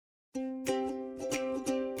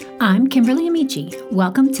I'm Kimberly Amici.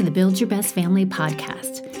 Welcome to the Build Your Best Family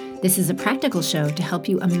podcast. This is a practical show to help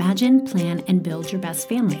you imagine, plan, and build your best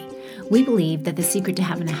family. We believe that the secret to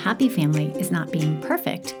having a happy family is not being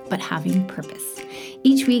perfect, but having purpose.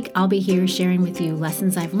 Each week, I'll be here sharing with you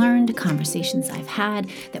lessons I've learned, conversations I've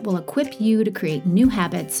had that will equip you to create new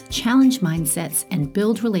habits, challenge mindsets, and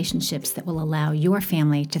build relationships that will allow your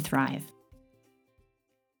family to thrive.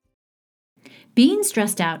 Being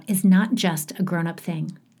stressed out is not just a grown-up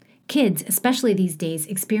thing. Kids, especially these days,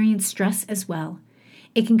 experience stress as well.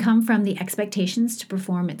 It can come from the expectations to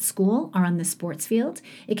perform at school or on the sports field.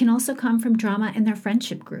 It can also come from drama in their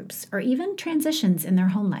friendship groups or even transitions in their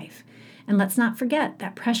home life. And let's not forget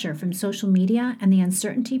that pressure from social media and the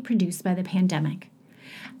uncertainty produced by the pandemic.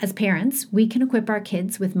 As parents, we can equip our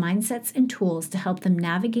kids with mindsets and tools to help them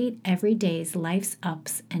navigate every day's life's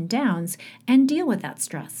ups and downs and deal with that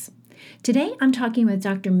stress. Today, I'm talking with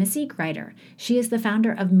Dr. Missy Grider. She is the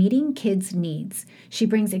founder of Meeting Kids' Needs. She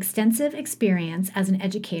brings extensive experience as an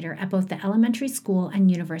educator at both the elementary school and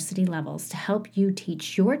university levels to help you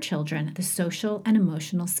teach your children the social and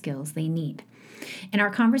emotional skills they need. In our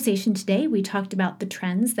conversation today, we talked about the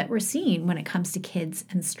trends that we're seeing when it comes to kids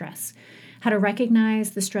and stress, how to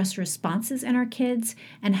recognize the stress responses in our kids,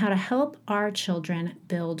 and how to help our children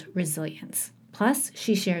build resilience. Plus,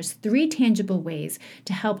 she shares 3 tangible ways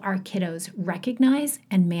to help our kiddos recognize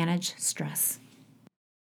and manage stress.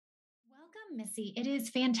 Welcome, Missy. It is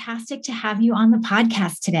fantastic to have you on the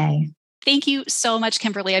podcast today. Thank you so much,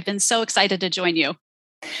 Kimberly. I've been so excited to join you.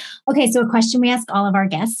 Okay, so a question we ask all of our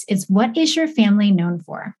guests is, what is your family known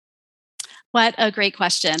for? What a great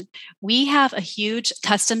question. We have a huge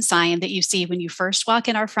custom sign that you see when you first walk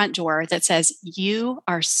in our front door that says, "You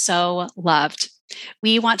are so loved."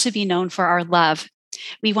 We want to be known for our love.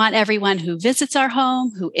 We want everyone who visits our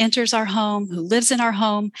home, who enters our home, who lives in our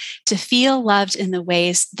home to feel loved in the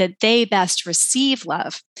ways that they best receive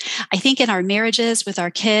love. I think in our marriages with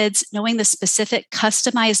our kids, knowing the specific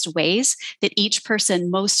customized ways that each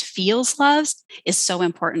person most feels loved is so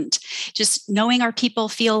important. Just knowing our people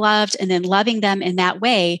feel loved and then loving them in that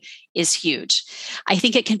way is huge. I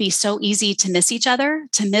think it can be so easy to miss each other,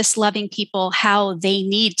 to miss loving people how they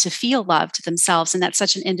need to feel loved themselves. And that's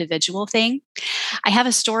such an individual thing. I have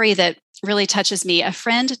a story that really touches me. A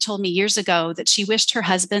friend told me years ago that she wished her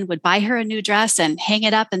husband would buy her a new dress and hang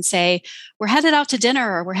it up and say, "We're headed out to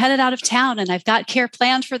dinner," or "We're headed out of town and I've got care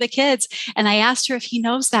planned for the kids." And I asked her if he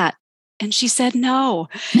knows that. And she said no.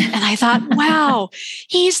 And I thought, wow,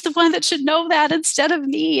 he's the one that should know that instead of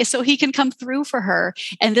me, so he can come through for her.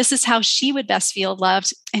 And this is how she would best feel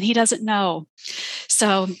loved. And he doesn't know.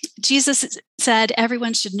 So Jesus said,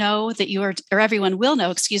 everyone should know that you are, or everyone will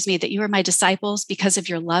know, that you are my disciples because of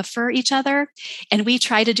your love for each other. And we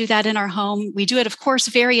try to do that in our home. We do it, of course,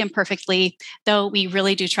 very imperfectly, though we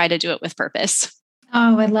really do try to do it with purpose.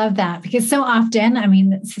 Oh, I love that, because so often,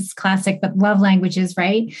 this is classic, but love languages,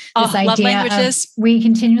 right? This idea love languages. Of we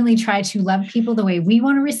continually try to love people the way we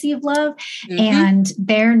want to receive love, and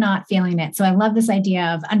they're not feeling it. So I love this idea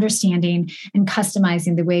of understanding and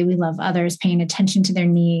customizing the way we love others, paying attention to their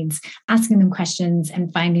needs, asking them questions,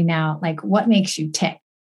 and finding out what makes you tick.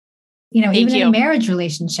 Even in a marriage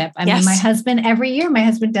relationship. Yes. My husband, every year, my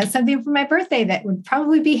husband does something for my birthday that would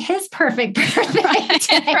probably be his perfect birthday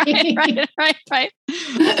day. Right.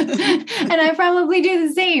 And I probably do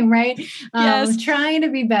the same, right? Yes. Trying to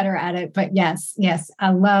be better at it. But yes, I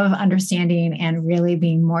love understanding and really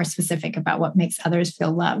being more specific about what makes others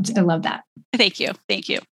feel loved. I love that. Thank you.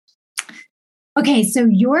 Okay, so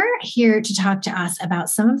you're here to talk to us about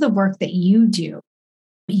some of the work that you do.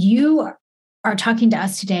 You are talking to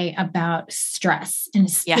us today about stress, and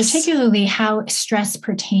particularly how stress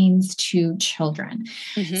pertains to children.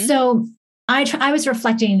 So I was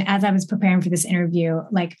reflecting as I was preparing for this interview,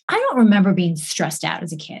 I don't remember being stressed out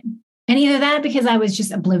as a kid. And either that because I was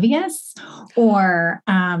just oblivious, or,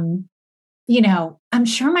 I'm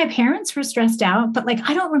sure my parents were stressed out, but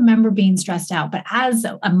I don't remember being stressed out. But as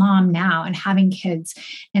a mom now and having kids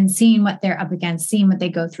and seeing what they're up against, seeing what they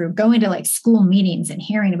go through, going to school meetings and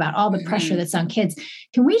hearing about all the pressure that's on kids.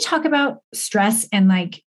 Can we talk about stress and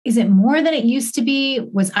is it more than it used to be?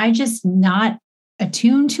 Was I just not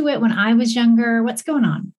attuned to it when I was younger? What's going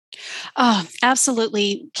on? Oh,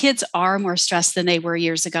 absolutely. Kids are more stressed than they were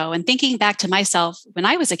years ago. And thinking back to myself, when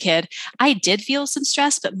I was a kid, I did feel some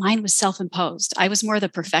stress, but mine was self-imposed. I was more the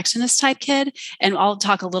perfectionist type kid. And I'll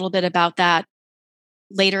talk a little bit about that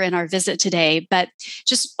later in our visit today. But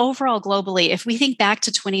just overall, globally, if we think back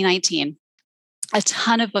to 2019, a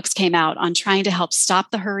ton of books came out on trying to help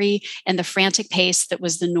stop the hurry and the frantic pace that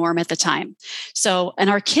was the norm at the time. So, and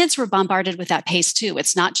our kids were bombarded with that pace too.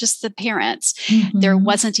 It's not just the parents. There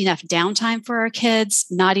wasn't enough downtime for our kids,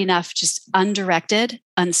 not enough just undirected,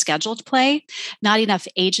 unscheduled play, not enough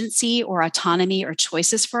agency or autonomy or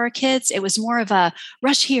choices for our kids. It was more of a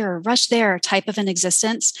rush here, rush there type of an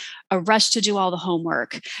existence, a rush to do all the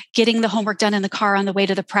homework, getting the homework done in the car on the way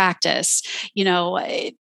to the practice,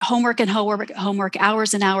 homework and homework,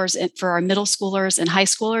 hours and hours for our middle schoolers and high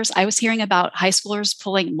schoolers. I was hearing about high schoolers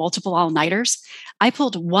pulling multiple all-nighters. I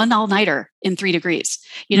pulled one all-nighter in 3 degrees,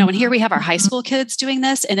 and here we have our high school kids doing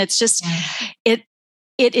this. And it's just, it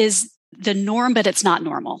is the norm, but it's not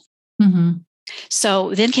normal.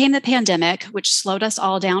 So then came the pandemic, which slowed us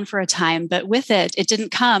all down for a time. But with it, it didn't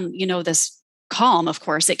come, this calm, of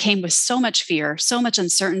course. It came with so much fear, so much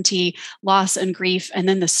uncertainty, loss and grief, and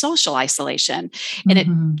then the social isolation. And it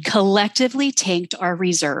collectively tanked our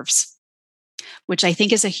reserves, which I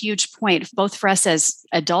think is a huge point, both for us as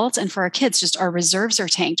adults and for our kids. Just our reserves are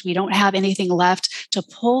tanked. We don't have anything left to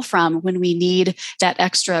pull from when we need that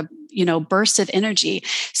extra, burst of energy.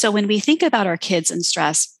 So when we think about our kids and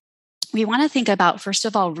stress, we want to think about, first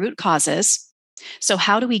of all, root causes. So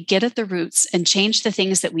how do we get at the roots and change the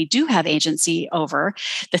things that we do have agency over,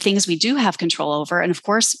 the things we do have control over? And of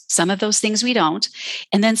course, some of those things we don't.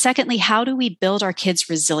 And then secondly, how do we build our kids'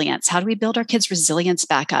 resilience? How do we build our kids' resilience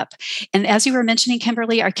back up? And as you were mentioning,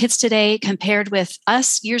 Kimberly, our kids today, compared with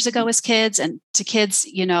us years ago as kids and to kids,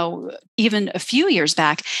 even a few years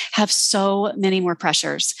back, have so many more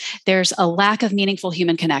pressures. There's a lack of meaningful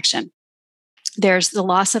human connection. There's the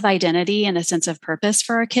loss of identity and a sense of purpose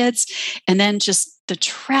for our kids. And then just the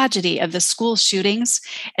tragedy of the school shootings.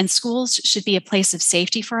 And schools should be a place of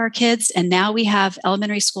safety for our kids. And now we have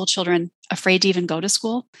elementary school children afraid to even go to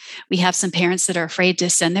school. We have some parents that are afraid to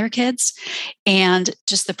send their kids. And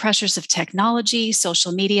just the pressures of technology,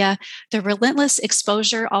 social media, the relentless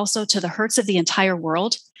exposure also to the hurts of the entire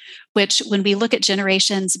world, which when we look at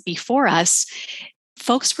generations before us,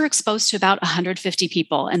 folks were exposed to about 150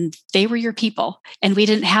 people, and they were your people. And we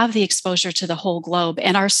didn't have the exposure to the whole globe.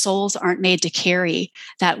 And our souls aren't made to carry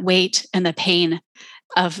that weight and the pain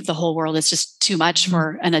of the whole world. It's just too much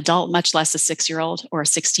for an adult, much less a 6-year-old or a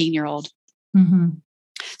 16-year-old.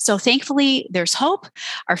 So thankfully, there's hope.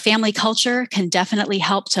 Our family culture can definitely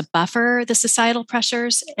help to buffer the societal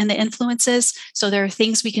pressures and the influences. So there are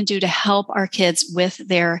things we can do to help our kids with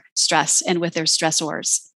their stress and with their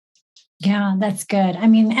stressors. Yeah, that's good. I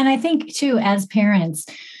mean, and I think too, as parents,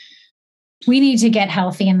 we need to get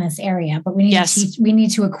healthy in this area, but we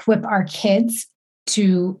need to equip our kids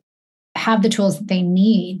to have the tools that they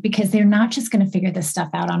need, because they're not just going to figure this stuff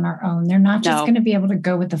out on our own. They're not just going to be able to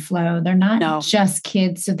go with the flow. They're not just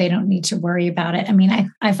kids, so they don't need to worry about it. I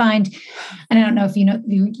mean, I find, and I don't know if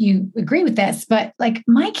you agree with this, but like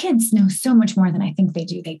my kids know so much more than I think they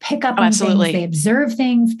do. They pick up on things, they observe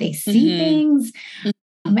things, they see things.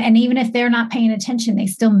 And even if they're not paying attention, they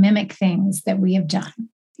still mimic things that we have done.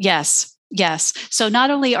 Yes. So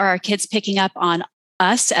not only are our kids picking up on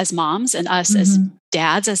us as moms and us as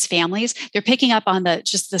dads, as families, they're picking up on the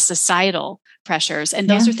societal pressures. And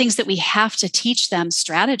those are things that we have to teach them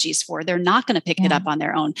strategies for. They're not going to pick it up on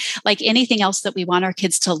their own. Like anything else that we want our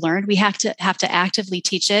kids to learn, we have to actively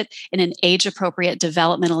teach it in an age-appropriate,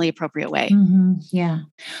 developmentally appropriate way. Yeah.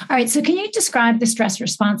 All right. So can you describe the stress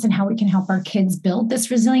response and how we can help our kids build this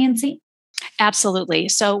resiliency? Absolutely.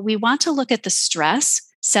 So we want to look at the stress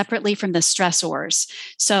separately from the stressors.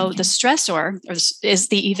 So the stressor is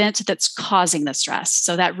the event that's causing the stress.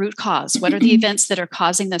 So that root cause, what are the events that are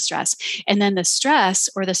causing the stress? And then the stress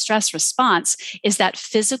or the stress response is that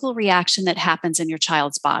physical reaction that happens in your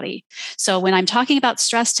child's body. So when I'm talking about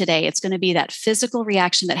stress today, it's going to be that physical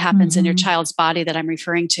reaction that happens in your child's body that I'm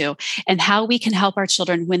referring to, and how we can help our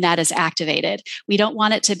children when that is activated. We don't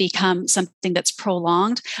want it to become something that's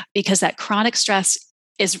prolonged, because that chronic stress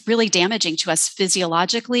is really damaging to us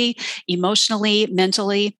physiologically, emotionally,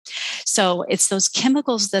 mentally. So it's those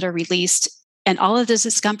chemicals that are released and all of the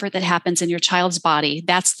discomfort that happens in your child's body.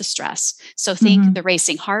 That's the stress. So think the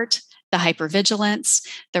racing heart, the hypervigilance,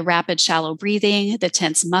 the rapid shallow breathing, the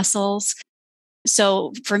tense muscles.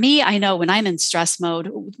 So for me, I know when I'm in stress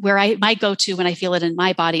mode, my go-to when I feel it in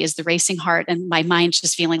my body is the racing heart and my mind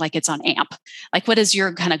just feeling like it's on amp. Like, what is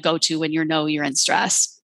your kind of go-to when you're in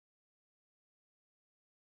stress?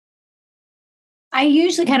 I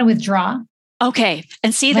usually kind of withdraw. Okay.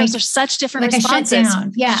 And see, those are such different responses. I shut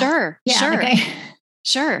down. Yeah. Sure. Yeah,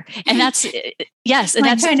 Sure. And that's, yes, and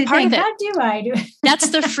Like that's trying to part think, of it. how do I do it? That's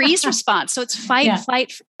the freeze response. So it's fight,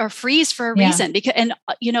 flight, or freeze for a reason. Because, and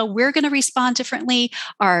we're going to respond differently.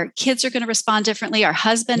 Our kids are going to respond differently. Our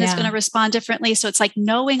husband is going to respond differently. So it's like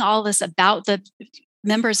knowing all this about the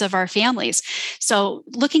members of our families. So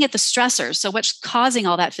looking at the stressors, so what's causing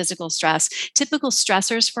all that physical stress, typical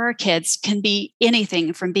stressors for our kids can be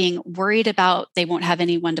anything from being worried about they won't have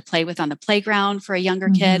anyone to play with on the playground for a younger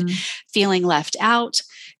kid, feeling left out,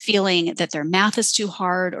 feeling that their math is too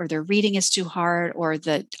hard or their reading is too hard, or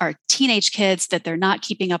that our teenage kids, that they're not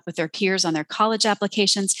keeping up with their peers on their college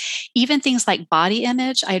applications, even things like body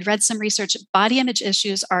image. I had read some research, body image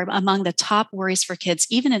issues are among the top worries for kids,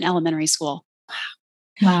 even in elementary school.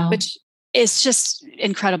 Wow. Which is just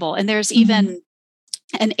incredible. And there's even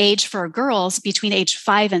an age for girls between age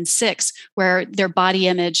 5 and 6 where their body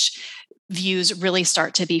image views really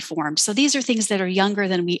start to be formed. So these are things that are younger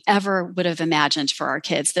than we ever would have imagined for our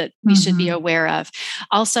kids that we should be aware of.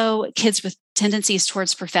 Also, kids with tendencies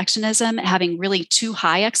towards perfectionism, having really too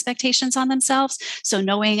high expectations on themselves. So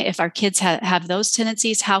knowing if our kids have those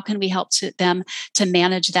tendencies, how can we help them to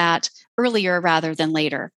manage that earlier rather than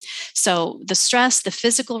later? So the stress, the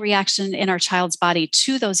physical reaction in our child's body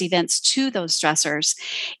to those events, to those stressors.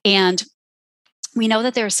 And we know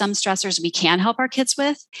that there are some stressors we can help our kids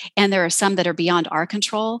with, and there are some that are beyond our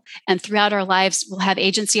control. And throughout our lives, we'll have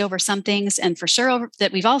agency over some things. And for sure,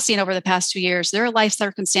 that we've all seen over the past 2 years, there are life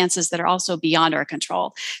circumstances that are also beyond our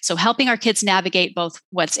control. So helping our kids navigate both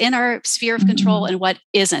what's in our sphere of control and what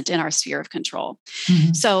isn't in our sphere of control.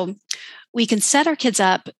 So we can set our kids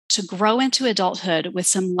up to grow into adulthood with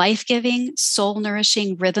some life-giving,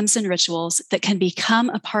 soul-nourishing rhythms and rituals that can become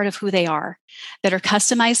a part of who they are, that are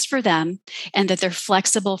customized for them, and that they're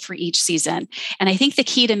flexible for each season. And I think the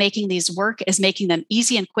key to making these work is making them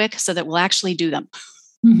easy and quick so that we'll actually do them.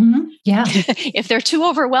 Yeah. If they're too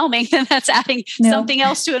overwhelming, then that's adding something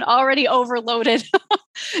else to an already overloaded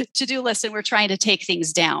to-do list. And we're trying to take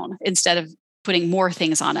things down instead of putting more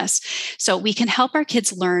things on us. So we can help our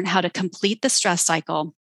kids learn how to complete the stress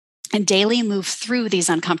cycle and daily move through these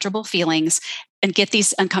uncomfortable feelings and get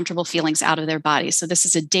these uncomfortable feelings out of their bodies. So this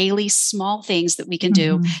is a daily small things that we can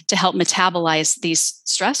do to help metabolize these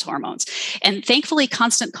stress hormones. And thankfully,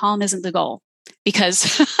 constant calm isn't the goal,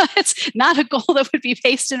 because it's not a goal that would be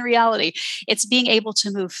based in reality. It's being able to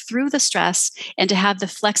move through the stress and to have the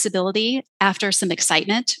flexibility after some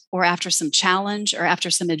excitement or after some challenge or after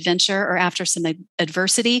some adventure or after some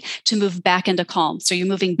adversity to move back into calm. So you're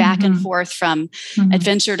moving back and forth from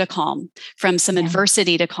adventure to calm, from some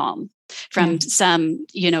adversity to calm, from some,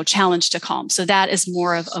 challenge to calm. So that is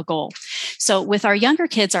more of a goal. So with our younger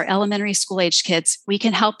kids, our elementary school age kids, we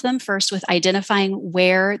can help them first with identifying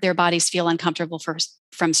where their bodies feel uncomfortable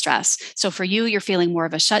from stress. So for you, you're feeling more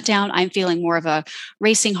of a shutdown. I'm feeling more of a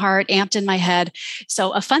racing heart, amped in my head.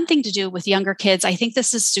 So a fun thing to do with younger kids, I think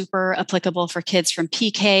this is super applicable for kids from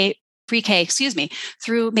pre-K,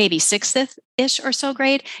 through maybe 6th-ish or so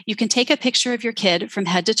grade. You can take a picture of your kid from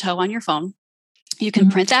head to toe on your phone. You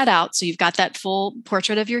can print that out. So you've got that full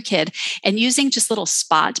portrait of your kid, and using just little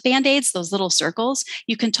spot Band-Aids, those little circles,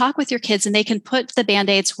 you can talk with your kids and they can put the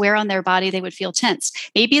Band-Aids where on their body they would feel tense.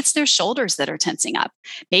 Maybe it's their shoulders that are tensing up.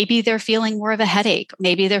 Maybe they're feeling more of a headache.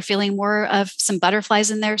 Maybe they're feeling more of some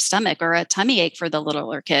butterflies in their stomach or a tummy ache for the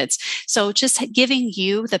littler kids. So just giving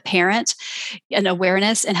you, the parent, an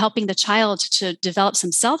awareness and helping the child to develop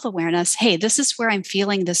some self-awareness. Hey, this is where I'm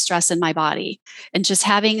feeling this stress in my body. And just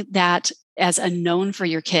having that as a known for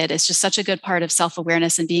your kid is just such a good part of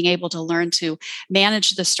self-awareness and being able to learn to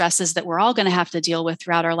manage the stresses that we're all going to have to deal with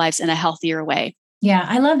throughout our lives in a healthier way. Yeah,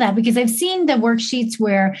 I love that, because I've seen the worksheets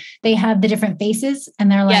where they have the different faces and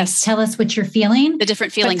they're like, tell us what you're feeling. The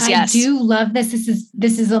different feelings, I do love this.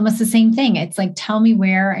 This is almost the same thing. It's like, tell me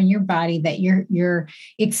where in your body that you're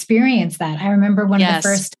experience that. I remember one of the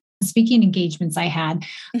first speaking engagements I had,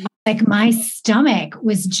 like my stomach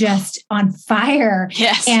was just on fire.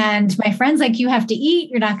 Yes. And my friend's like, you have to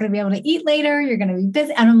eat. You're not going to be able to eat later. You're going to be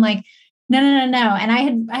busy. And I'm like, no. And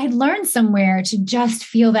I had learned somewhere to just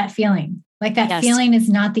feel that feeling. Like that feeling is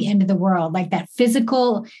not the end of the world. Like that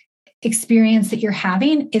physical experience that you're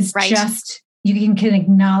having is just, you can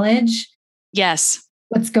acknowledge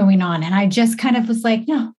what's going on. And I just kind of was like,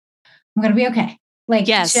 no, I'm going to be okay. Like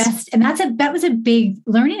and that was a big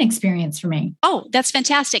learning experience for me. Oh, that's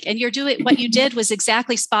fantastic. And what you did was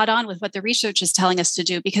exactly spot on with what the research is telling us to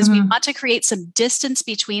do, because we want to create some distance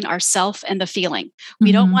between ourself and the feeling.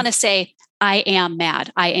 We don't want to say, I am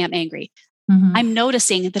mad, I am angry. I'm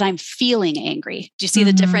noticing that I'm feeling angry. Do you see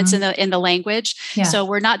the difference in the language? Yeah. So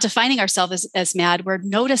we're not defining ourselves as mad. We're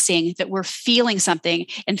noticing that we're feeling something.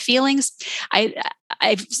 And feelings,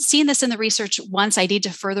 I've seen this in the research once. I need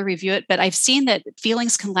to further review it, but I've seen that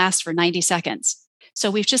feelings can last for 90 seconds. So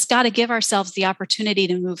we've just got to give ourselves the opportunity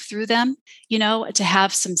to move through them, to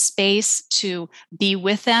have some space to be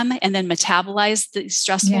with them and then metabolize the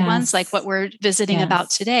stressful ones, like what we're visiting about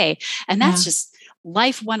today. And that's just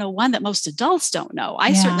life 101 that most adults don't know.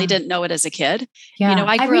 I certainly didn't know it as a kid. Yeah.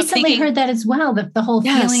 I recently heard that as well, that the whole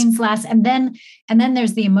feelings last, and then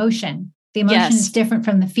there's the emotion. The emotion is different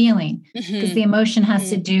from the feeling, because the emotion has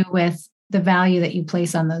to do with the value that you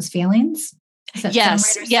place on those feelings.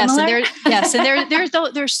 Yes. And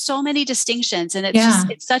there's so many distinctions, and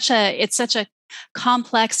it's such a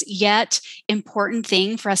complex yet important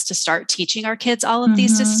thing for us to start teaching our kids all of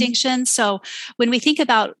these distinctions. So when we think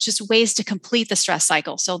about just ways to complete the stress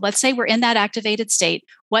cycle, so let's say we're in that activated state,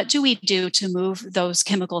 what do we do to move those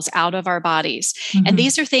chemicals out of our bodies? And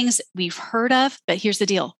these are things we've heard of, but here's the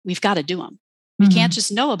deal: we've got to do them. We can't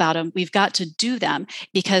just know about them. We've got to do them,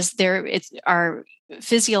 because it's our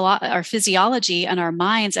physiology and our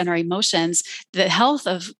minds and our emotions, the health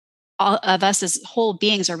of us as whole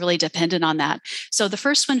beings are really dependent on that. So the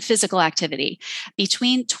first one, physical activity,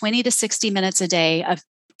 between 20 to 60 minutes a day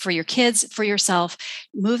for your kids, for yourself,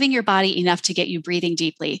 moving your body enough to get you breathing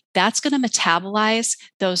deeply. That's going to metabolize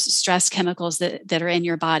those stress chemicals that are in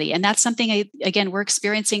your body. And that's something, again, we're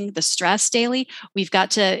experiencing the stress daily. We've got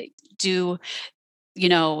to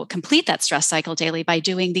complete that stress cycle daily by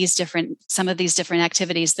doing some of these different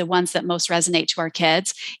activities, the ones that most resonate to our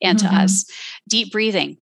kids and to us. Deep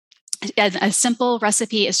breathing. A simple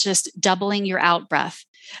recipe is just doubling your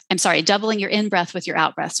doubling your in breath with your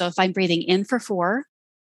out breath. So if I'm breathing in for 4,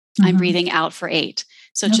 I'm breathing out for 8.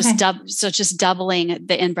 So just doubling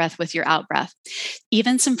the in breath with your out breath.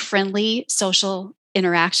 Even some friendly social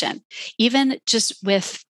interaction, even just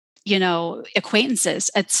with acquaintances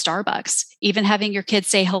at Starbucks, even having your kids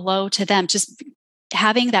say hello to them, just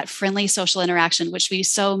having that friendly social interaction, which we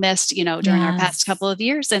so missed, during our past couple of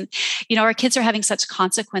years. And, our kids are having such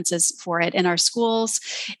consequences for it in our schools,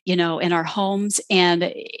 in our homes.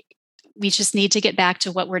 And we just need to get back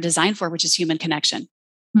to what we're designed for, which is human connection.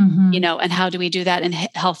 And how do we do that in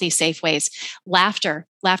healthy, safe ways? Laughter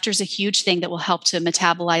is a huge thing that will help to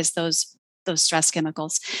metabolize those stress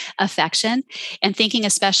chemicals. Affection, and thinking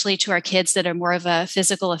especially to our kids that are more of a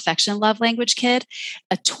physical affection love language kid,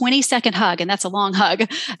 a 20-second hug, and that's a long hug,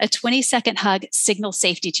 a 20-second hug signals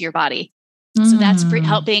safety to your body. So that's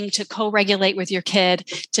helping to co-regulate with your kid,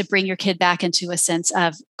 to bring your kid back into a sense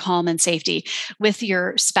of calm and safety. With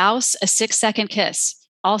your spouse, a 6-second kiss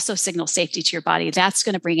also signals safety to your body. That's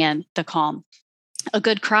going to bring in the calm. A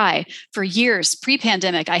good cry. For years,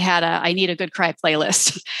 pre-pandemic, I had I need a good cry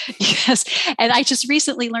playlist. Yes. And I just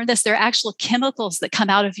recently learned this. There are actual chemicals that come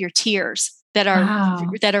out of your tears that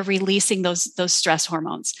are releasing those stress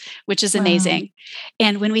hormones, which is amazing.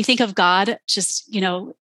 And when we think of God, just,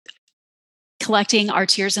 collecting our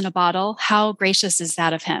tears in a bottle, how gracious is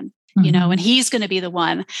that of him? And he's going to be the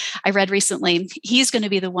one. I read recently, he's going to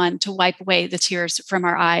be the one to wipe away the tears from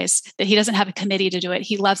our eyes, that he doesn't have a committee to do it.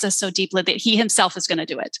 He loves us so deeply that he himself is going to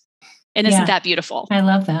do it. And isn't that beautiful? I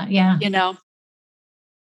love that. Yeah.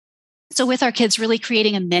 So with our kids, really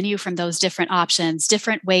creating a menu from those different options,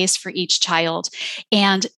 different ways for each child.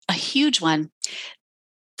 And a huge one,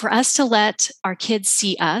 for us to let our kids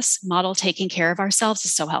see us model taking care of ourselves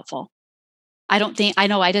is so helpful. I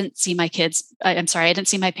didn't see my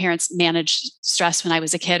parents manage stress when I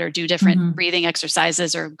was a kid, or do different breathing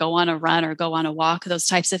exercises, or go on a run, or go on a walk, those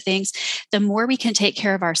types of things. The more we can take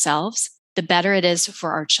care of ourselves, the better it is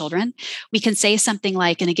for our children. We can say something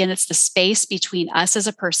like, and again, it's the space between us as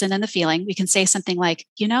a person and the feeling. We can say something like,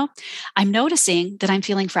 I'm noticing that I'm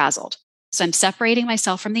feeling frazzled. So I'm separating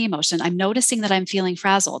myself from the emotion. I'm noticing that I'm feeling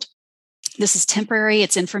frazzled. This is temporary.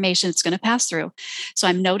 It's information. It's going to pass through. So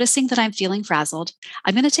I'm noticing that I'm feeling frazzled.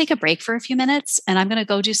 I'm going to take a break for a few minutes, and I'm going to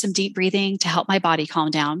go do some deep breathing to help my body calm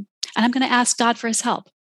down. And I'm going to ask God for his help.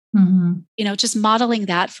 Just modeling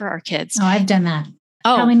that for our kids. Oh, I've done that.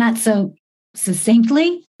 Probably not so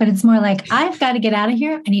succinctly, but it's more like, I've got to get out of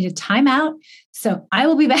here. I need a timeout. So I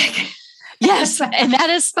will be back. Yes. And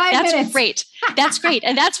that's minutes. Great. That's great.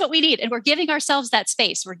 And that's what we need. And we're giving ourselves that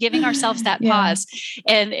space. We're giving ourselves that pause.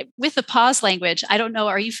 And with the pause language, I don't know,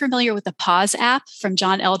 are you familiar with the Pause app from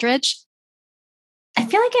John Eldredge? I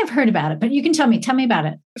feel like I've heard about it, but you can tell me about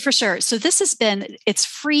it. For sure. So it's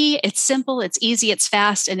free, it's simple, it's easy, it's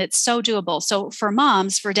fast, and it's so doable. So for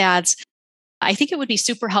moms, for dads, I think it would be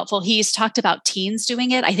super helpful. He's talked about teens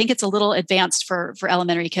doing it. I think it's a little advanced for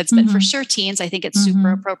elementary kids, but for sure teens, I think it's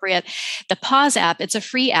super appropriate. The Pause app, it's a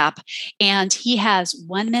free app, and he has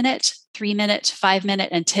 1 minute, 3-minute, 5-minute,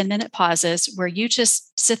 and 10-minute pauses where you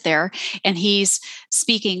just sit there and he's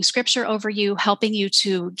speaking scripture over you, helping you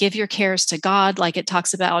to give your cares to God, like it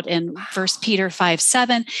talks about in 1 Peter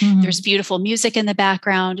 5:7. There's beautiful music in the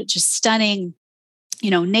background, just stunning,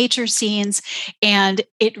 nature scenes. And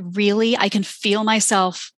it really, I can feel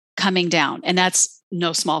myself coming down. And that's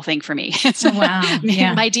no small thing for me. Oh, wow.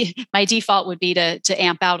 Yeah. My default would be to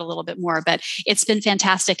amp out a little bit more, but it's been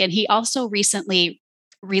fantastic. And he also recently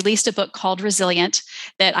released a book called Resilient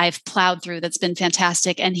that I've plowed through that's been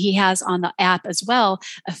fantastic. And he has on the app as well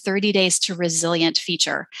a 30 days to resilient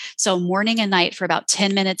feature. So morning and night for about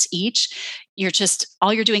 10 minutes each,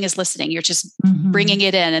 all you're doing is listening. You're just bringing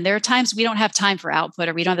it in. And there are times we don't have time for output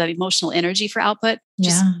or we don't have the emotional energy for output.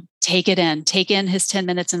 Just take it in. Take in his 10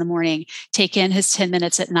 minutes in the morning, take in his 10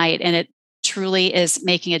 minutes at night. And it truly is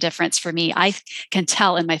making a difference for me. I can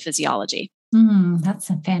tell in my physiology.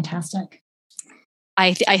 That's fantastic.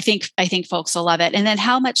 I think folks will love it. And then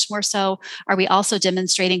how much more so are we also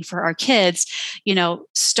demonstrating for our kids,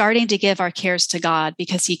 starting to give our cares to God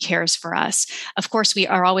because he cares for us. Of course, we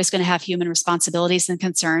are always going to have human responsibilities and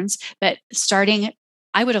concerns, but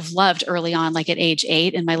I would have loved early on, like at age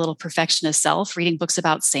 8 in my little perfectionist self, reading books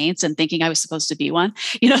about saints and thinking I was supposed to be one,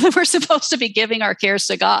 that we're supposed to be giving our cares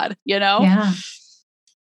to God, Yeah.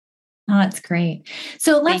 Oh, that's great.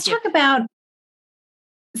 So let's talk about,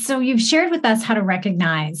 so you've shared with us how to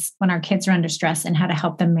recognize when our kids are under stress and how to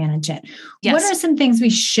help them manage it. Yes. What are some things we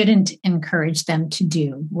shouldn't encourage them to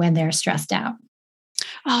do when they're stressed out?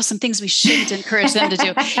 Oh, some things we shouldn't encourage them to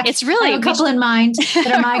do. It's really I have a couple in mind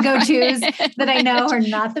that are my go-tos that I know are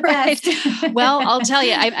not the best. Well, I'll tell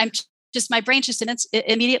you, my brain just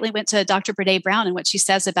immediately went to Dr. Brené Brown and what she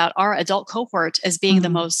says about our adult cohort as being the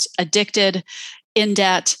most addicted, in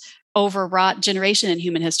debt, overwrought generation in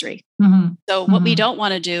human history. So what we don't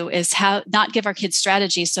want to do is not give our kids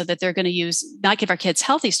strategies so that they're going to not give our kids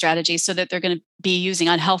healthy strategies so that they're going to be using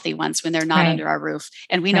unhealthy ones when they're not under our roof.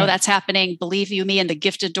 And we know that's happening, believe you me, in the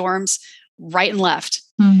gifted dorms right and left.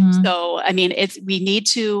 So, we need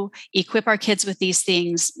to equip our kids with these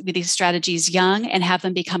things, with these strategies young and have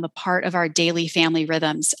them become a part of our daily family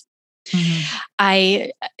rhythms.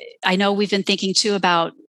 I know we've been thinking too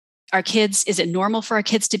about our kids. Is it normal for our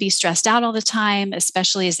kids to be stressed out all the time,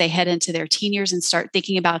 especially as they head into their teen years and start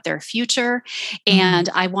thinking about their future? And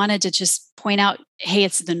I wanted to just point out, hey,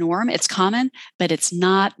 it's the norm, it's common, but it's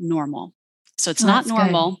not normal. So it's not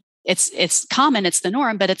normal. Good. It's common, it's the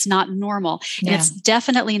norm, but it's not normal. And it's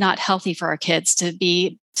definitely not healthy for our kids to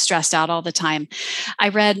be stressed out all the time. I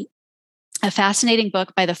read a fascinating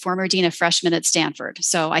book by the former dean of freshmen at Stanford.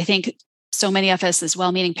 So I think so many of us as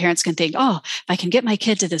well-meaning parents can think, oh, if I can get my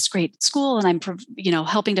kid to this great school and I'm,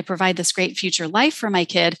 helping to provide this great future life for my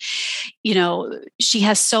kid, she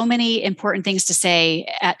has so many important things to say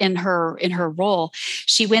in her role.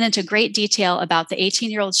 She went into great detail about the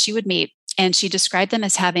 18-year-olds she would meet, and she described them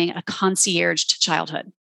as having a concierged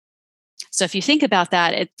childhood. So if you think about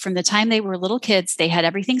that, from the time they were little kids, they had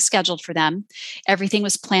everything scheduled for them. Everything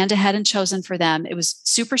was planned ahead and chosen for them. It was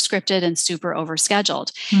super scripted and super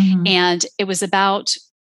overscheduled. And it was about,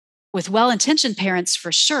 with well-intentioned parents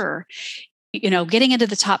for sure, getting into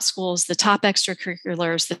the top schools, the top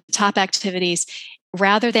extracurriculars, the top activities,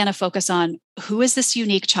 rather than a focus on who is this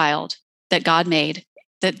unique child that God made,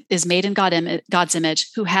 that is made in God's image,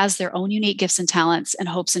 who has their own unique gifts and talents and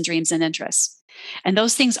hopes and dreams and interests. And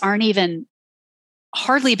those things aren't even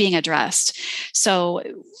hardly being addressed. So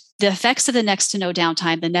the effects of the next to no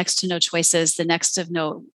downtime, the next to no choices, the next to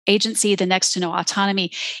no agency, the next to no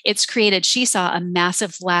autonomy, it's created, she saw, a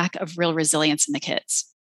massive lack of real resilience in the kids.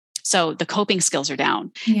 So the coping skills are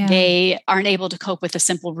down. Yeah. They aren't able to cope with a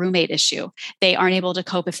simple roommate issue. They aren't able to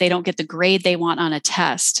cope if they don't get the grade they want on a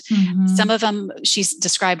test. Some of them, she's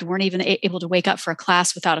described, weren't even able to wake up for a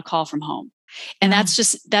class without a call from home. And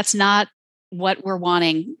that's not what we're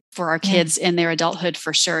wanting for our kids in their adulthood,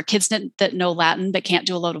 for sure. Kids that know Latin but can't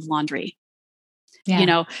do a load of laundry.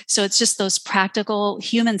 So it's just those practical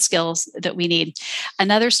human skills that we need.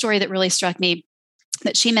 Another story that really struck me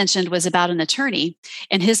that she mentioned was about an attorney,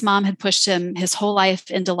 and his mom had pushed him his whole life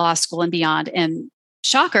into law school and beyond. And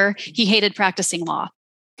shocker, he hated practicing law.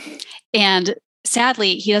 And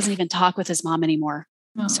sadly, he doesn't even talk with his mom anymore.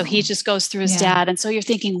 So he just goes through his dad. And so you're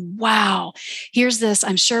thinking, wow, here's this,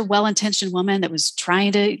 I'm sure, well-intentioned woman that was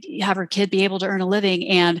trying to have her kid be able to earn a living.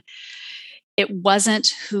 And it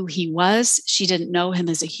wasn't who he was. She didn't know him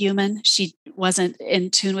as a human. She wasn't in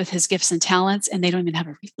tune with his gifts and talents, and they don't even have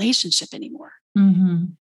a relationship anymore.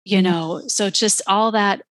 So just all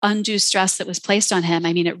that undue stress that was placed on him.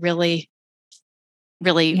 I mean, it really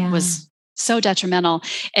was So detrimental.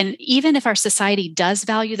 And even if our society does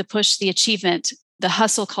value the push, the achievement, the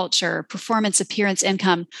hustle culture, performance, appearance,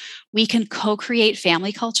 income, we can co-create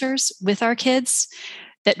family cultures with our kids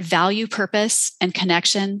that value purpose and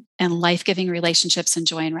connection and life-giving relationships and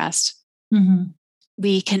joy and rest. Mm-hmm.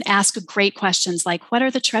 We can ask great questions like, what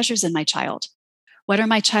are the treasures in my child? What are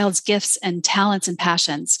my child's gifts and talents and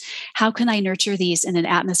passions? How can I nurture these in an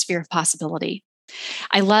atmosphere of possibility?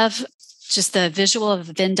 I love just the visual of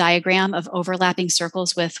a Venn diagram of overlapping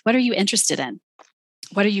circles with what are you interested in?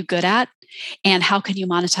 What are you good at? And how can you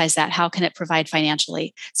monetize that? How can it provide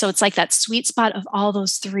financially? So it's like that sweet spot of all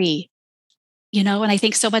those three, and I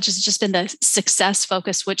think so much has just been the success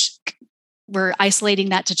focus, which we're isolating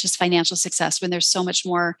that to just financial success when there's so much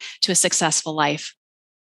more to a successful life.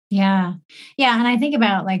 Yeah. Yeah. And I think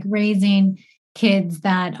about like raising kids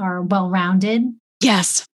that are well-rounded.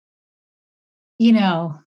 Yes.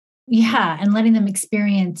 Yeah. And letting them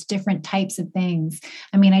experience different types of things.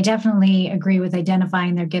 I mean, I definitely agree with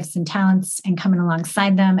identifying their gifts and talents and coming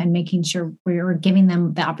alongside them and making sure we're giving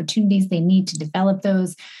them the opportunities they need to develop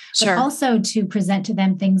those, Sure. but also to present to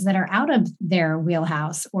them things that are out of their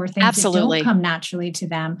wheelhouse or things Absolutely. that don't come naturally to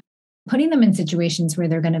them, putting them in situations where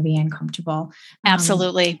they're going to be uncomfortable.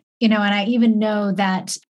 Absolutely. And I even know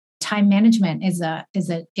that time management is a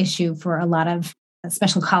issue for a lot of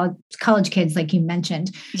special college kids, like you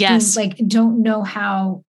mentioned, Yes. who don't know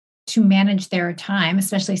how to manage their time,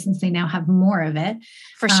 especially since they now have more of it.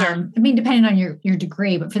 For sure. I mean, depending on your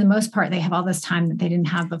degree, but for the most part, they have all this time that they didn't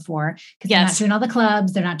have before because they're not doing all the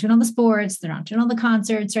clubs, they're not doing all the sports, they're not doing all the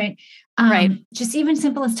concerts, right? Right. Just even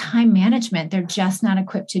simple as time management, they're just not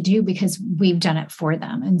equipped to do because we've done it for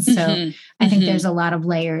them. And so I think there's a lot of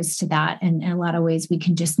layers to that and a lot of ways we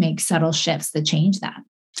can just make subtle shifts that change that.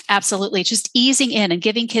 Absolutely. Just easing in and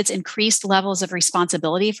giving kids increased levels of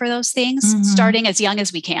responsibility for those things, starting as young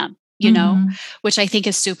as we can, which I think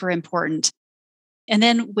is super important. And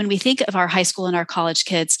then when we think of our high school and our college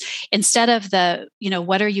kids, instead of the,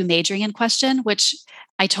 what are you majoring in question, which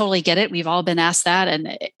I totally get it. We've all been asked that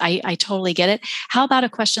and I totally get it. How about a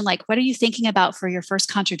question like, what are you thinking about for your first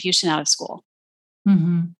contribution out of school?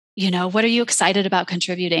 What are you excited about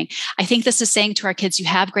contributing? I think this is saying to our kids, you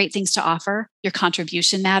have great things to offer. Your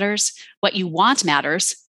contribution matters. What you want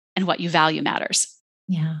matters. And what you value matters.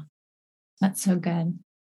 Yeah, that's so good.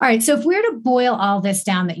 All right. So if we're to boil all this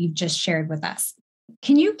down that you've just shared with us,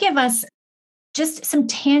 can you give us just some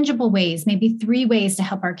tangible ways, maybe 3 ways to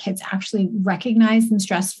help our kids actually recognize some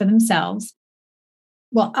stress for themselves?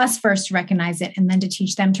 Well, us first to recognize it and then to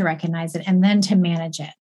teach them to recognize it and then to manage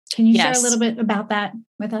it. Can you share a little bit about that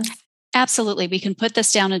with us? Absolutely. We can put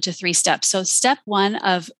this down into 3 steps. So step 1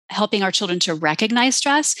 of helping our children to recognize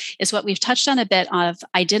stress is what we've touched on a bit of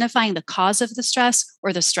identifying the cause of the stress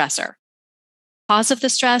or the stressor. Cause of the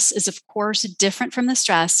stress is, of course, different from the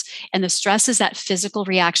stress, and the stress is that physical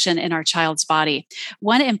reaction in our child's body.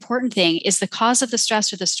 One important thing is the cause of the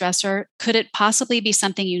stress or the stressor. Could it possibly be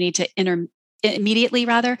something you need to immediately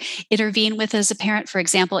intervene with as a parent? For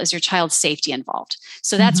example, is your child's safety involved?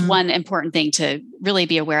 So that's one important thing to really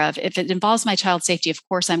be aware of. If it involves my child's safety, of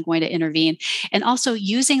course, I'm going to intervene. And also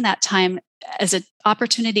using that time as an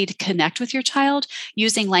opportunity to connect with your child,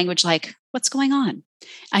 using language like, what's going on?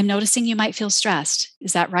 I'm noticing you might feel stressed.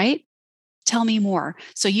 Is that right? Tell me more.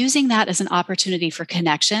 So using that as an opportunity for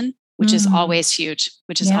connection, which is always huge,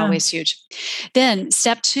 Then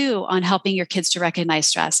step 2 on helping your kids to recognize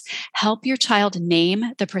stress, help your child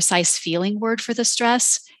name the precise feeling word for the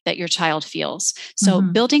stress that your child feels. So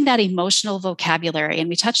building that emotional vocabulary, and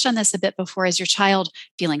we touched on this a bit before, is your child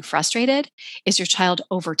feeling frustrated? Is your child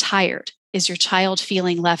overtired? Is your child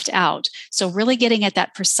feeling left out? So really getting at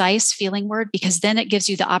that precise feeling word, because then it gives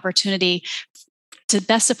you the opportunity to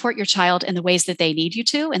best support your child in the ways that they need you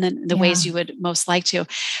to, and then the ways you would most like to.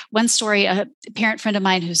 One story, a parent friend of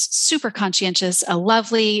mine who's super conscientious, a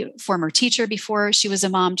lovely former teacher before she was a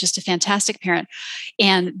mom, just a fantastic parent.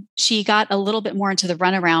 And she got a little bit more into the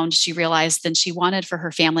runaround, she realized, than she wanted for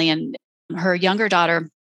her family. And her younger daughter,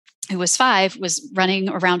 who was 5, was running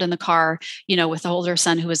around in the car, with the older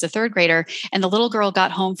son who was a 3rd grader. And the little girl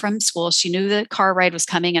got home from school. She knew the car ride was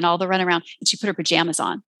coming and all the runaround, and she put her pajamas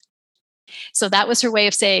on. So that was her way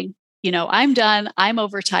of saying, I'm done. I'm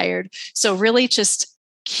overtired. So really just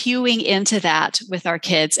cueing into that with our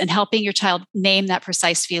kids and helping your child name that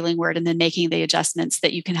precise feeling word and then making the adjustments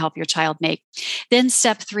that you can help your child make. Then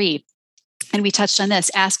step 3, and we touched on this,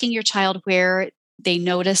 asking your child where they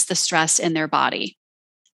notice the stress in their body.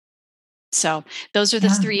 So those are the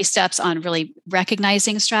 3 steps on really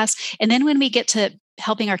recognizing stress. And then when we get to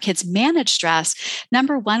helping our kids manage stress,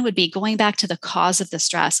 number one would be going back to the cause of the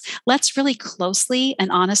stress. Let's really closely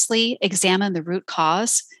and honestly examine the root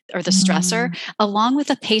cause or the stressor, along with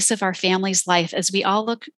the pace of our family's life as we all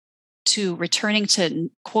look to returning to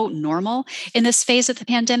quote normal in this phase of the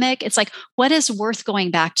pandemic. It's like, what is worth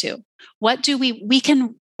going back to? What do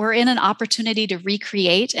we're in an opportunity to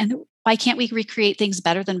recreate, and why can't we recreate things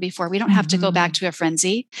better than before? We don't have to go back to a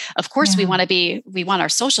frenzy. Of course, we want our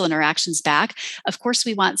social interactions back. Of course,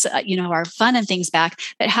 we want, our fun and things back,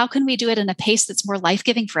 but how can we do it in a pace that's more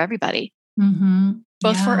life-giving for everybody?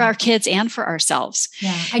 Both for our kids and for ourselves.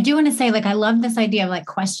 Yeah. I do want to say, I love this idea of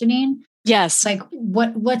questioning. Yes.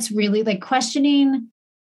 What's really questioning.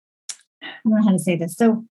 I don't know how to say this.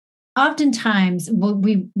 So oftentimes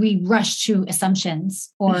we rush to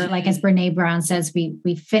assumptions, or as Brene Brown says,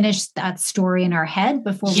 we finish that story in our head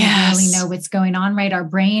before we really know what's going on, right? Our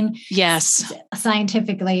brain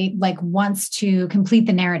scientifically wants to complete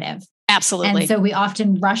the narrative. Absolutely. And so we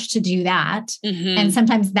often rush to do that. And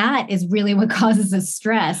sometimes that is really what causes us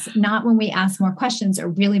stress, not when we ask more questions or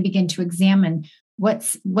really begin to examine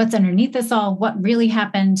what's underneath this all, what really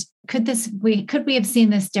happened. Could we have seen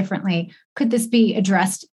this differently? Could this be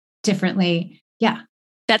addressed differently? Yeah.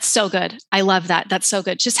 That's so good. I love that. That's so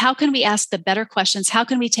good. Just how can we ask the better questions? How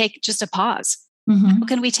can we take just a pause? How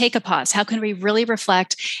can we take a pause? How can we really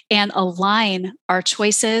reflect and align our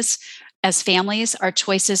choices as families, our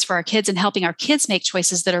choices for our kids, and helping our kids make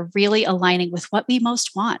choices that are really aligning with what we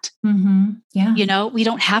most want? Yeah. We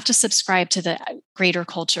don't have to subscribe to the greater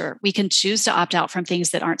culture. We can choose to opt out from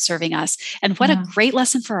things that aren't serving us. And what a great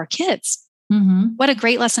lesson for our kids. What a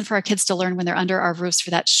great lesson for our kids to learn when they're under our roofs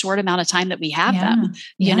for that short amount of time that we have them,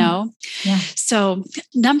 Yeah. So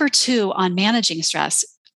number 2 on managing stress,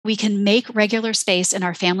 we can make regular space in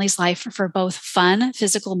our family's life for both fun,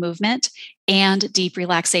 physical movement and deep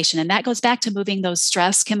relaxation. And that goes back to moving those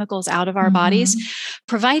stress chemicals out of our bodies,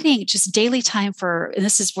 providing just daily time and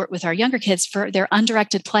this is with our younger kids, for their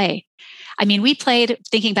undirected play. I mean, we played,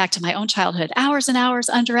 thinking back to my own childhood, hours and hours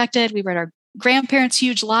undirected. We were at our grandparents'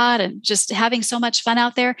 huge lot and just having so much fun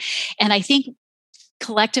out there. And I think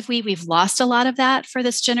collectively, we've lost a lot of that for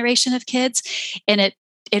this generation of kids. And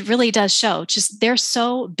it really does show. Just they're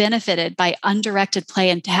so benefited by undirected play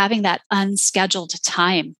and having that unscheduled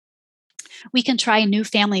time. We can try new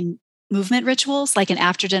family movement rituals like an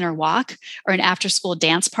after dinner walk or an after school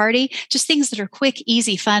dance party, just things that are quick,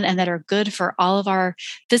 easy, fun, and that are good for all of our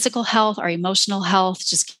physical health, our emotional health,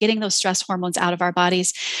 just getting those stress hormones out of our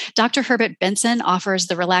bodies. Dr. Herbert Benson offers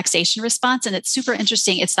the relaxation response, and it's super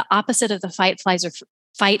interesting. It's the opposite of the fight,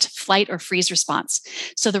 flight, or freeze response.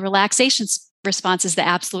 So the relaxation response is the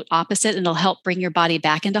absolute opposite, and it'll help bring your body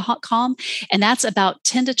back into calm. And that's about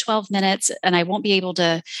 10 to 12 minutes. And I won't be able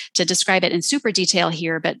to describe it in super detail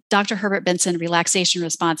here, but Dr. Herbert Benson relaxation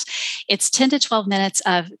response, it's 10 to 12 minutes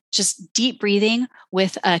of just deep breathing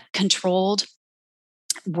with a controlled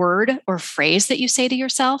word or phrase that you say to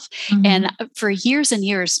yourself. And for years and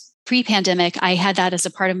years pre-pandemic, I had that as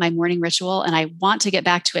a part of my morning ritual, and I want to get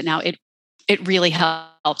back to it now. It really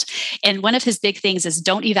helped. And one of his big things is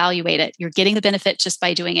don't evaluate it. You're getting the benefit just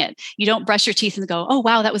by doing it. You don't brush your teeth and go, oh,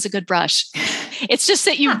 wow, that was a good brush. It's just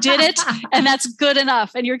that you did it and that's good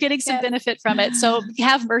enough and you're getting some benefit from it. So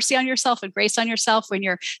have mercy on yourself and grace on yourself when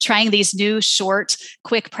you're trying these new short,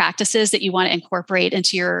 quick practices that you want to incorporate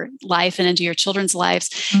into your life and into your children's lives,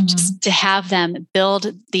 just to have them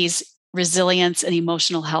build these resilience and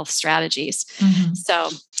emotional health strategies. So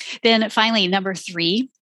then finally, number 3,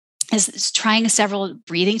 is trying several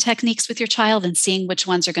breathing techniques with your child and seeing which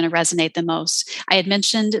ones are going to resonate the most. I had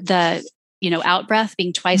mentioned the, out breath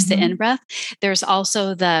being twice the in breath. There's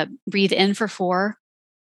also the breathe in for 4,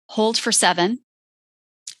 hold for 7,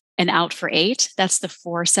 and out for 8. That's the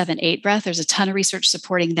 4-7-8 breath. There's a ton of research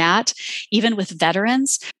supporting that. Even with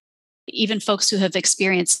veterans, even folks who have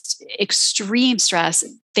experienced extreme stress,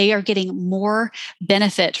 they are getting more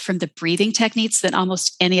benefit from the breathing techniques than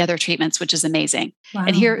almost any other treatments, which is amazing. Wow.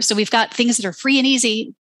 And so we've got things that are free and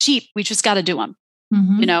easy, cheap. We just got to do them,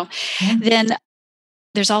 Then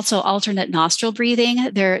there's also alternate nostril breathing.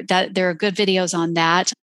 There are good videos on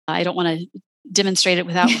that. I don't want to demonstrate it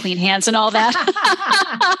without clean hands and all that.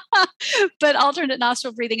 But alternate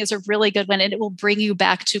nostril breathing is a really good one, and it will bring you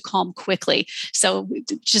back to calm quickly. So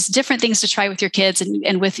just different things to try with your kids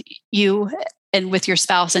and with you and with your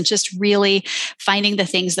spouse, and just really finding the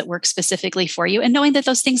things that work specifically for you and knowing that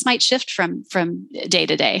those things might shift from day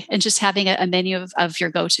to day, and just having a menu of your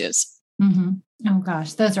go-tos. Oh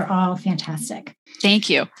gosh, those are all fantastic. Thank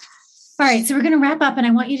you. All right, so we're going to wrap up, and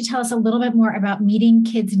I want you to tell us a little bit more about meeting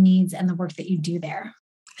kids' needs and the work that you do there.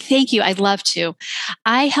 Thank you. I'd love to.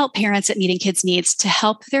 I help parents at Meeting Kids Needs to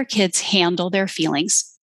help their kids handle their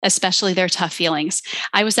feelings, especially their tough feelings.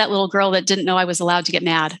 I was that little girl that didn't know I was allowed to get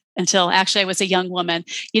mad until actually I was a young woman,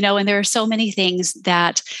 and there are so many things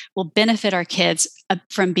that will benefit our kids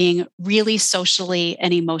from being really socially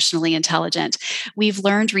and emotionally intelligent. We've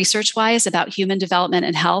learned research-wise about human development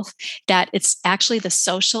and health that it's actually the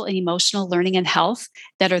social and emotional learning and health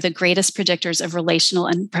that are the greatest predictors of relational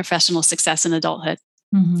and professional success in adulthood.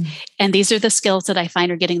 Mm-hmm. And these are the skills that I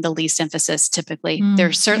find are getting the least emphasis typically. Mm-hmm.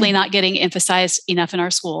 They're certainly not getting emphasized enough in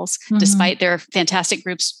our schools, mm-hmm. despite their fantastic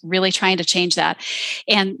groups really trying to change that.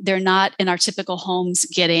 And they're not in our typical homes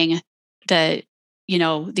getting the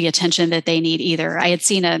attention that they need either. I had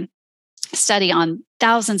seen a study on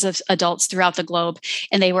thousands of adults throughout the globe,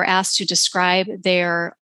 and they were asked to describe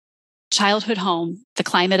their childhood home, the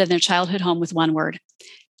climate of their childhood home with one word.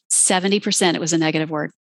 70%, it was a negative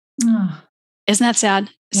word. Oh. Isn't that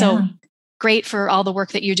sad? Yeah. So great for all the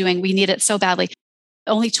work that you're doing. We need it so badly.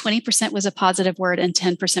 Only 20% was a positive word and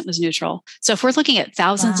 10% was neutral. So if we're looking at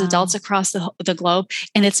thousands of adults across the globe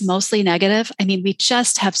and it's mostly negative, we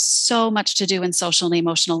just have so much to do in social and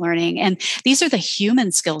emotional learning. And these are the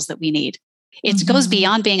human skills that we need. It mm-hmm. goes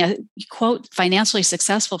beyond being a, quote, financially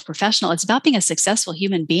successful professional. It's about being a successful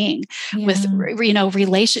human being with,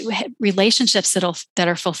 relationships that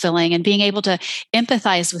are fulfilling and being able to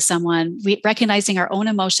empathize with someone, recognizing our own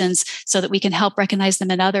emotions so that we can help recognize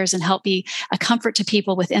them in others and help be a comfort to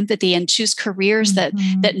people with empathy and choose careers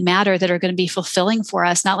mm-hmm. that matter, that are going to be fulfilling for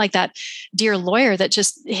us. Not like that dear lawyer that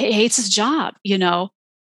just hates his job,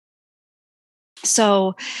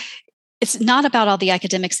 So it's not about all the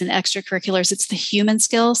academics and extracurriculars. It's the human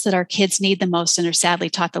skills that our kids need the most and are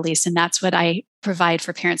sadly taught the least. And that's what I provide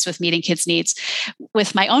for parents with Meeting Kids Needs.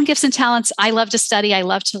 With my own gifts and talents, I love to study, I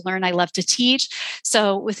love to learn, I love to teach.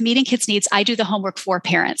 So with Meeting Kids Needs, I do the homework for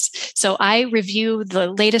parents. So I review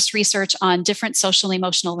the latest research on different social and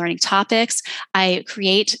emotional learning topics. I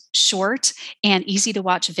create short and easy to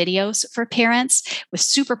watch videos for parents with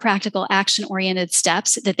super practical action-oriented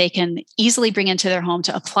steps that they can easily bring into their home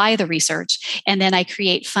to apply the research. And then I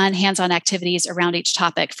create fun hands-on activities around each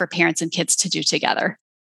topic for parents and kids to do together.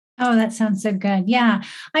 Oh, that sounds so good. Yeah,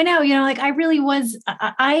 I know,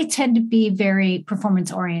 I tend to be very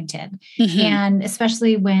performance oriented. Mm-hmm. And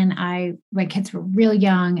especially when my kids were real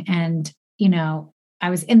young and, I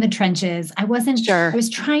was in the trenches, I was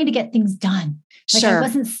trying to get things done. I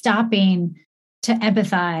wasn't stopping to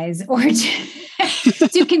empathize or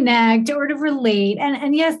to connect or to relate.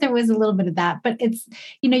 And yes, there was a little bit of that, but it's,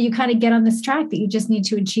 you kind of get on this track that you just need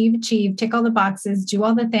to achieve, tick all the boxes, do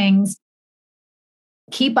all the things,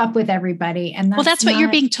 keep up with everybody. And that's what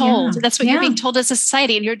you're being told. That's what you're being told as a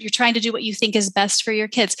society. And you're trying to do what you think is best for your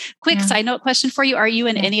kids. Quick side note question for you. Are you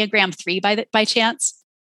an Enneagram 3 by chance?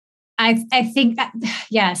 I think,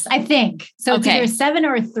 yes, I think. So it's either 7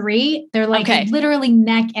 or 3. They're literally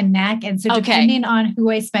neck and neck. And so depending on who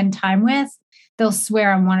I spend time with, they'll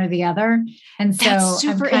swear on one or the other. And so that's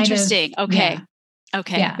super interesting. Okay.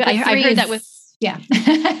 Yeah. I heard that with, yeah.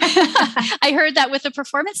 I heard that with the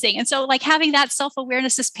performance thing. And so having that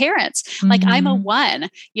self-awareness as parents, mm-hmm. I'm a 1,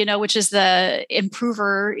 which is the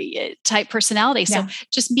improver type personality. So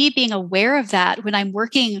just me being aware of that when I'm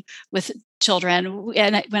working with children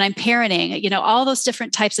and when I'm parenting, all those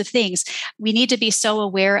different types of things, we need to be so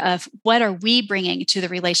aware of what are we bringing to the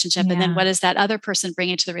relationship? And then what is that other person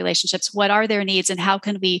bringing to the relationships? What are their needs and how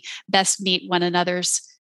can we best meet one another's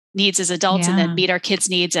needs as adults and then meet our kids'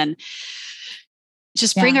 needs and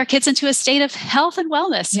just bring our kids into a state of health and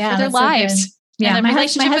wellness for their lives. So yeah, and their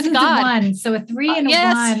relationship with God. A 1, so a 3 and a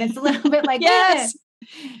 1. It's a little bit like yes.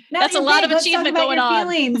 That's a lot of achievement going on.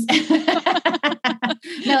 Feelings.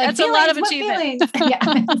 That's a lot of achievement.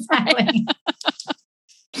 Yeah, exactly.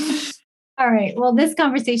 All right. Well, this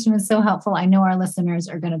conversation was so helpful. I know our listeners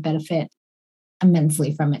are going to benefit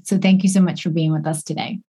immensely from it. So thank you so much for being with us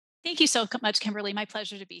today. Thank you so much, Kimberly. My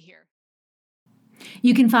pleasure to be here.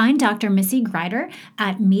 You can find Dr. Missy Grider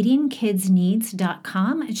at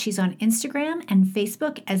meetingkidsneeds.com. She's on Instagram and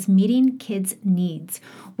Facebook as Meeting Kids Needs.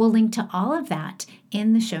 We'll link to all of that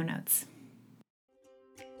in the show notes.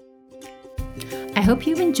 I hope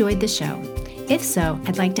you've enjoyed the show. If so,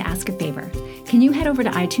 I'd like to ask a favor. Can you head over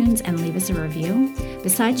to iTunes and leave us a review?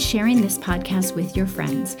 Besides sharing this podcast with your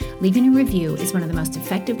friends, leaving a review is one of the most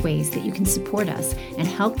effective ways that you can support us and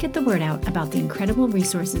help get the word out about the incredible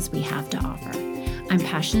resources we have to offer. I'm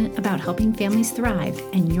passionate about helping families thrive,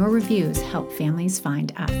 and your reviews help families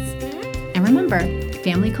find us. And remember,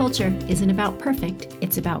 family culture isn't about perfect,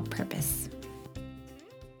 it's about purpose.